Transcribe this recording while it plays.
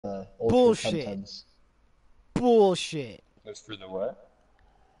Ultra Bullshit. Tub-Tubs. Bullshit. That's for the what?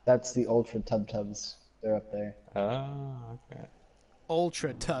 That's the Ultra Tub-Tubs. They're up there. Oh, okay.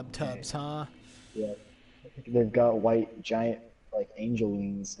 Ultra tub Okay. tubs, huh? Yeah. They've got white, giant, like, angel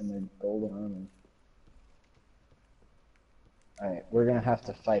wings and they're golden armor. Alright, we're gonna have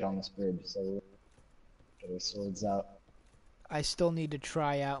to fight on this bridge, so we'll get our swords out. I still need to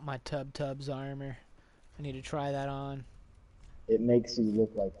try out my tub tubs armor. I need to try that on. It makes you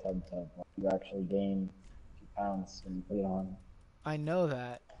look like Tub-Tub. Like you actually gain a few pounds when you put it on. I know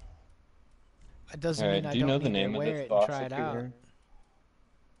that. It doesn't mean Alright, I do you know don't the need to name of wear this it and boss try up it out. here?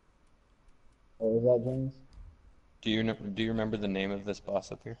 What was that, James? Do you remember the name of this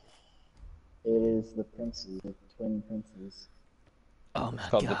boss up here? It is the princes, the twin princes. Oh It's my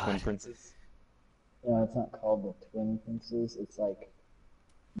called the Twin god. Princes. No, it's not called the twin princes. It's like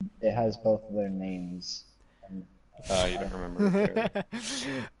it has both of their names. And, Oh, you don't remember which area.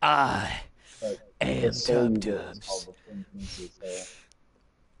 I but the am soul tub you get is called tubs. the twin princes. So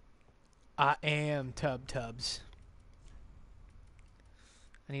I am tub tubs.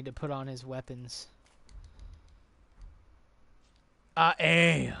 I need to put on his weapons. I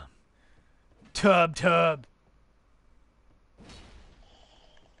am tub tub.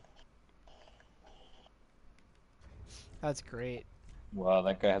 That's great. Wow,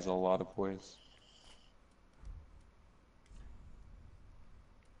 that guy has a lot of poise.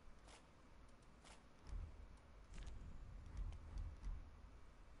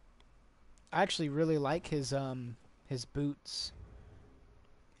 I actually really like his boots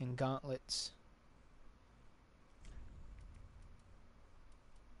and gauntlets.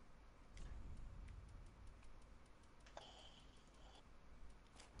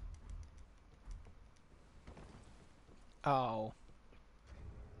 Oh.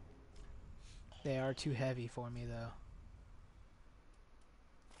 They are too heavy for me though.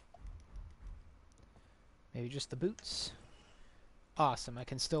 Maybe just the boots. Awesome, I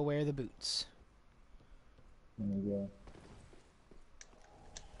can still wear the boots. there you go.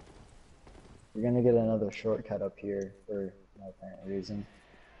 We're gonna get another shortcut up here for no apparent reason.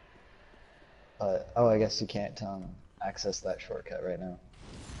 But oh, I guess you can't access that shortcut right now.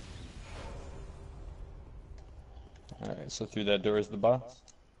 Alright, so through that door is the boss?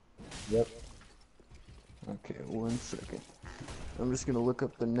 Yep. Okay, 1 second. I'm just gonna look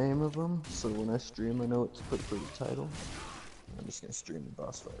up the name of them, so when I stream I know what to put for the title. I'm just gonna stream the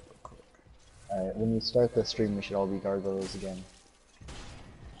boss fight real quick. Alright, when you start the stream, we should all be gargoyles again.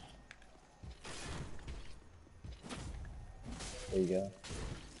 There you go.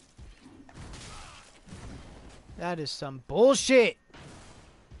 That is some bullshit!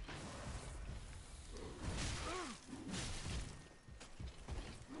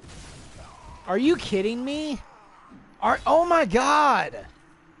 Are you kidding me? Oh my god!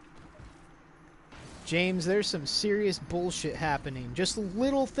 James, there's some serious bullshit happening. Just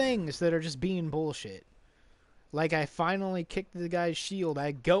little things that are just being bullshit. Like I finally kicked the guy's shield.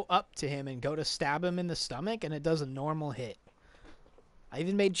 I go up to him and go to stab him in the stomach and it does a normal hit. I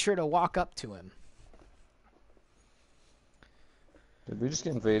even made sure to walk up to him. Did we just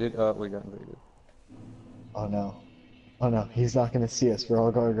get invaded? Oh, we got invaded. Oh no. Oh no, he's not gonna see us. We're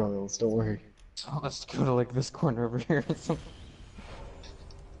all gargoyles, don't worry. So let's go to like this corner over here or something.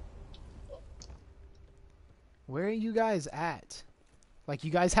 Where are you guys at? Like,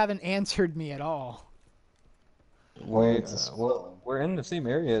 you guys haven't answered me at all. Wait, it's a well, we're in the same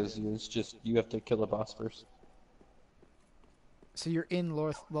area as you, it's just you have to kill the boss first. So you're in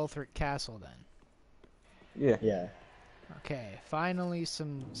Lothric Castle then? Yeah. Yeah. Okay, finally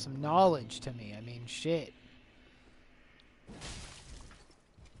some knowledge to me. I mean, shit.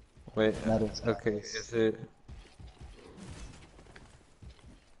 Wait, Metals okay, necklace.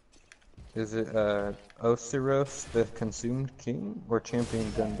 is it Osiros, the Consumed King, or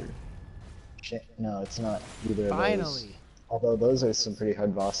Champion Gunder? No, it's not either of those. Finally. Although those are some pretty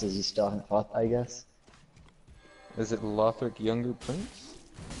hard bosses you still haven't fought, I guess. Is it Lothric Younger Prince?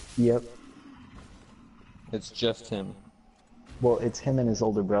 Yep. It's just him. Well, it's him and his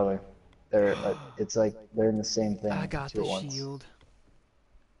older brother. They're, it's like they're in the same thing. I got two the at once. shield.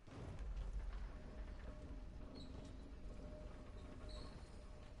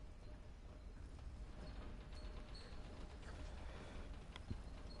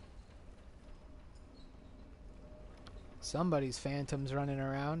 Somebody's phantom's running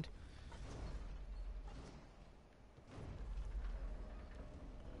around.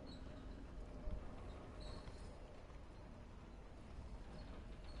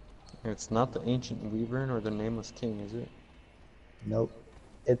 It's not the Ancient Wyvern or the Nameless King, is it? Nope.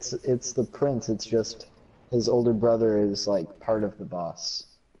 It's the prince. It's just his older brother is like part of the boss.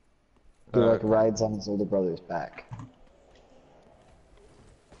 He like Okay. rides on his older brother's back.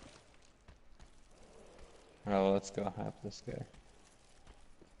 Alright, well, let's go hop this guy.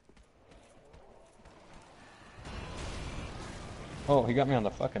 Oh, he got me on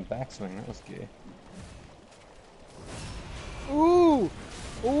the fucking backswing. That was gay. Ooh!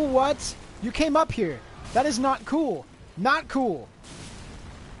 Ooh, what? You came up here. That is not cool. Not cool.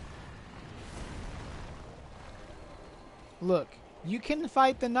 Look, you can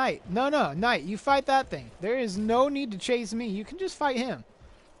fight the knight. No, knight, you fight that thing. There is no need to chase me. You can just fight him.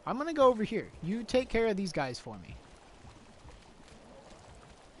 I'm gonna go over here. You take care of these guys for me.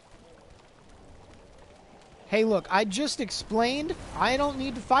 Hey, look, I just explained I don't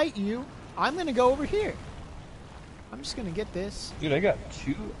need to fight you. I'm gonna go over here. I'm just gonna get this. Dude, I got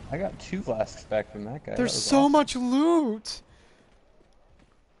two flasks back from that guy. There's That was so awesome. much loot.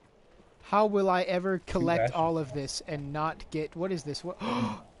 How will I ever collect rations. all of this and not get... What is this? What?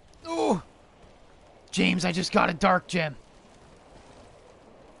 Oh! James, I just got a dark gem.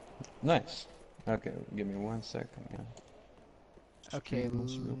 Nice. Okay, give me 1 second. Yeah. Okay, Stream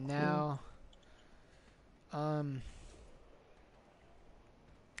this real quick. now... Oh,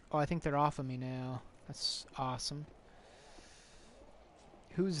 I think they're off of me now. That's awesome.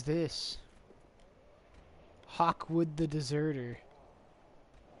 Who's this? Hawkwood the Deserter.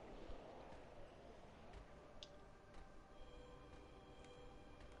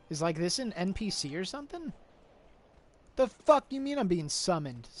 Is like this an NPC or something? The fuck you mean I'm being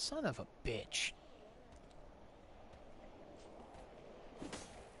summoned? Son of a bitch.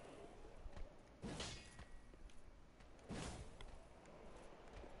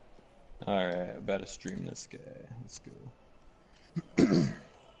 Alright, about to stream this guy. Let's go.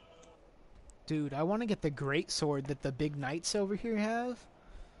 Dude, I want to get the great sword that the big knights over here have.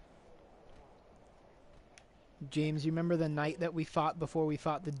 James, you remember the knight that we fought before we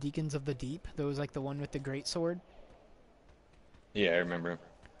fought the Deacons of the Deep? That was like the one with the great sword? Yeah, I remember him.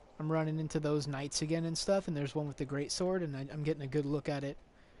 I'm running into those knights again and stuff, and there's one with the great sword, and I'm getting a good look at it.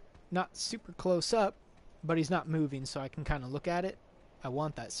 Not super close up, but he's not moving, so I can kind of look at it. I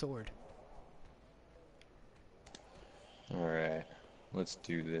want that sword. Alright, let's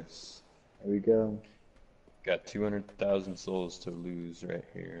do this. There we go. Got 200,000 souls to lose right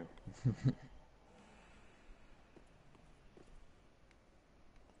here.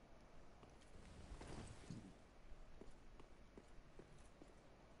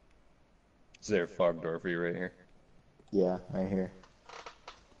 Is there a fog door for you right here? Yeah, right here.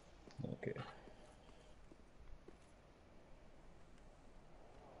 Okay.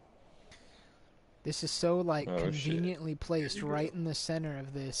 This is so, like, Oh, shit. conveniently placed Here you right go. in the center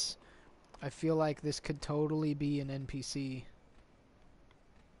of this. I feel like this could totally be an NPC.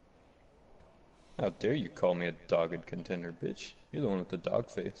 How dare you call me a dogged contender, bitch? You're the one with the dog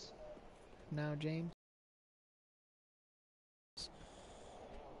face. Now, James?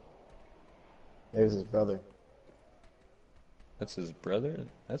 There's his brother. That's his brother?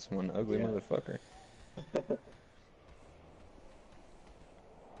 That's one ugly Yeah. motherfucker.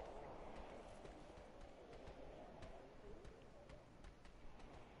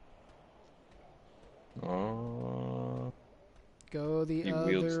 Oh, Go the he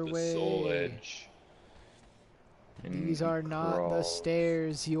wields other the way. soul edge. And These he are not the crawls.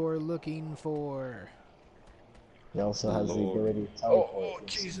 stairs you're looking for. He also has the Lord. ability to Oh, teleport.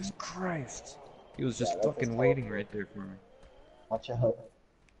 Jesus Christ! He was Yeah, just that's his fucking waiting teleport. right there for me. Watch out.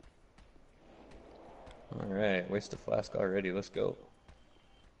 Alright, waste a flask already, let's go.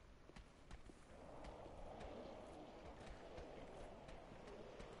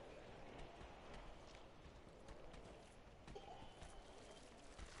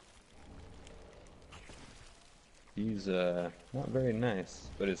 He's not very nice,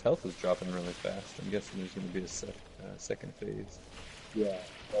 but his health is dropping really fast. I'm guessing there's going to be a second phase. Yeah,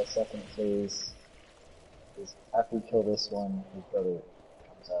 the second phase is after you kill this one, his brother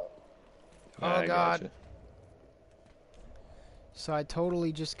comes out. Oh, I God. gotcha. So I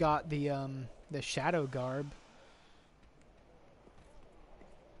totally just got the shadow garb.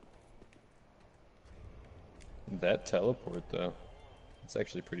 That teleport though, it's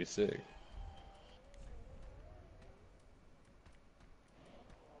actually pretty sick.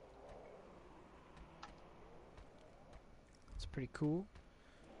 It's pretty cool.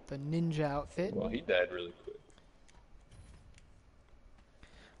 The ninja outfit. Well, he died really quick.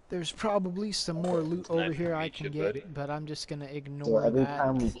 There's probably some more loot It's over nice here to I meet can you, get, buddy. but I'm just gonna So ignore every that.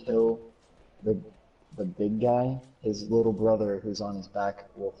 time we kill the big guy, his little brother who's on his back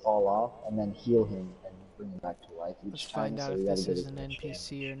will fall off and then heal him and bring him back to life each Let's time. find out So if we gotta this get is as an much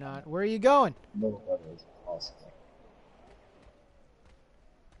NPC or damage. not. Where are you going? Little brother is awesome.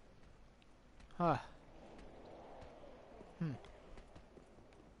 Huh.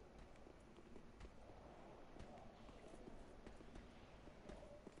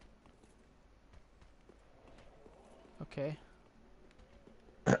 Okay.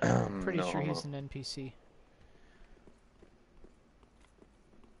 Pretty No sure homo. he's an NPC.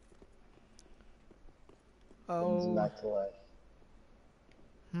 Brings him Oh. back to life.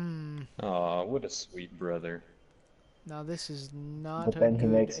 Aw, what a sweet brother. Now this is not But a then he good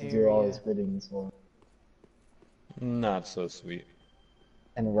makes him do all his area. biddings for him. Not so sweet.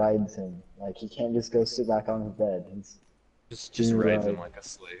 And rides him. Like, he can't just go sit back on his bed. He's Just being rides him ride. like a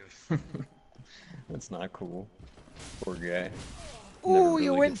slave. That's not cool. Poor guy. Never Ooh, you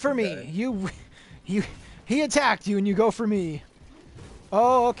really went gets for to me. die. He attacked you and you go for me.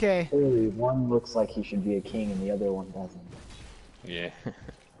 Oh, okay. Clearly, one looks like he should be a king and the other one doesn't. Yeah.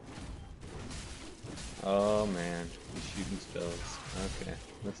 Oh man, he's shooting spells. Okay,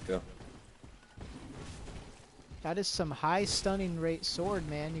 let's go. That is some high stunning rate sword,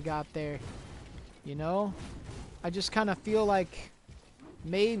 man, you got there. You know? I just kind of feel like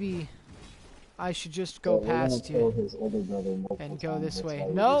maybe I should just go So past we're gonna you kill his older brother multiple and go times, this that's way. why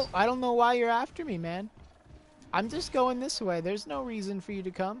we No, just- I don't know why you're after me, man. I'm just going this way. There's no reason for you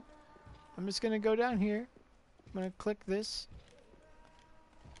to come. I'm just going to go down here. I'm going to click this.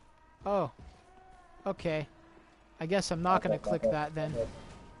 Oh. Okay. I guess I'm not going to click that then.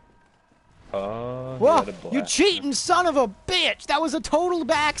 Oh, he Whoa! had a You blast. cheating son of a bitch! That was a total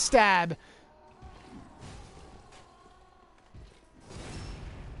backstab!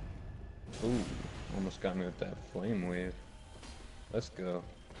 Ooh, almost got me with that flame wave. Let's go.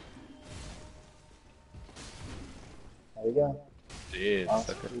 There we go. Did, All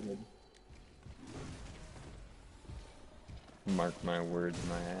sucker. succeeded. Mark my words,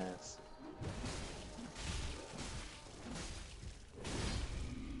 my ass.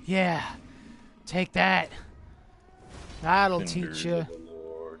 Yeah. Take that. That'll teach Cinders you of the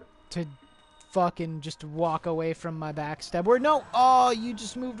Lord. to fucking just walk away from my backstab. Or no! Oh, you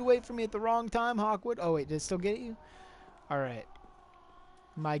just moved away from me at the wrong time, Hawkwood. Oh, wait, did it still get you? Alright.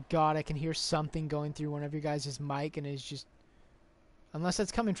 My god, I can hear something going through one of your guys' mic and it's just... Unless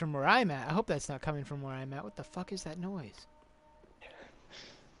that's coming from where I'm at. I hope that's not coming from where I'm at. What the fuck is that noise?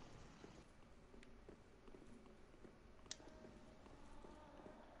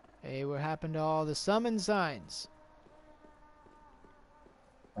 Hey, what happened to all the summon signs?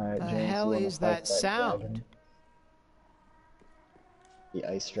 Alright, The James, hell you wanna is fight that sound? dragon? The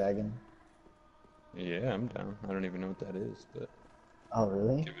ice dragon? Yeah, I'm down. I don't even know what that is, but Oh,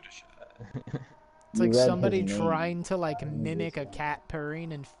 really? give it a shot. It's You like read somebody his name. trying to like Dragon mimic a Wisdom. cat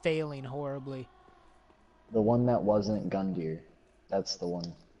purring and failing horribly. The one that wasn't Gundyr. That's the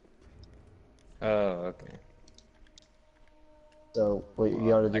one. Oh, okay. So, what you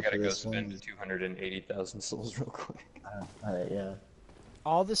gotta do I gotta for go this one spend is... 280,000 souls real quick. Alright, yeah.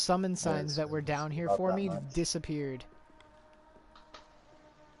 All the summon signs it's- that were down here about for that me much. disappeared. Oh,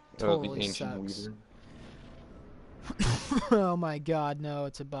 the Totally ancient sucks. weaver. Oh my god, no,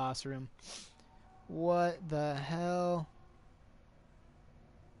 it's a boss room. What the hell?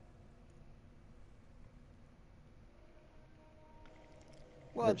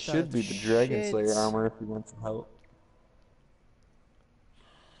 What That should be the Dragon Slayer shit? armor if you want some help.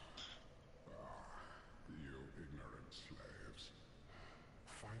 You ignorant slaves.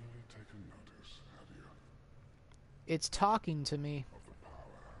 Finally taken notice, have you, It's talking to me. of the power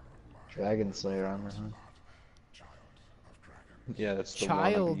of my Dragon Slayer armor, huh? child of dragons? Yeah, that's the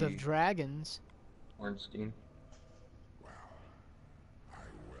Child wannabe of dragons. Ornstein. Well, I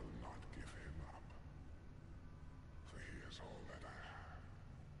will not give him up. For he is all that I have.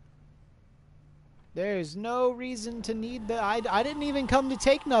 There's no reason to need the. I didn't even come to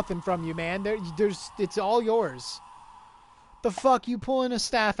take nothing from you, man. It's all yours. The fuck you pulling a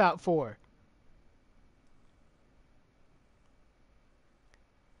staff out for?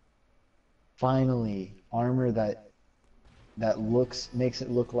 Finally, armor that makes it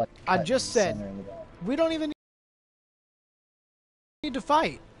look like I cut just in the said- center and the back. We don't even need to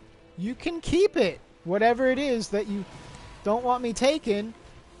fight. You can keep it. Whatever it is that you don't want me taking,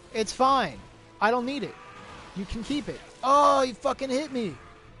 it's fine. I don't need it. You can keep it. Oh, you fucking hit me.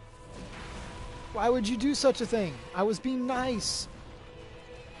 Why would you do such a thing? I was being nice.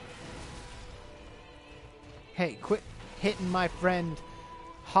 Hey, quit hitting my friend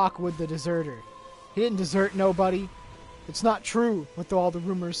Hawkwood the deserter. He didn't desert nobody. It's not true what all the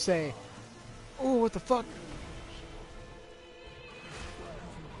rumors say. Oh, what the fuck?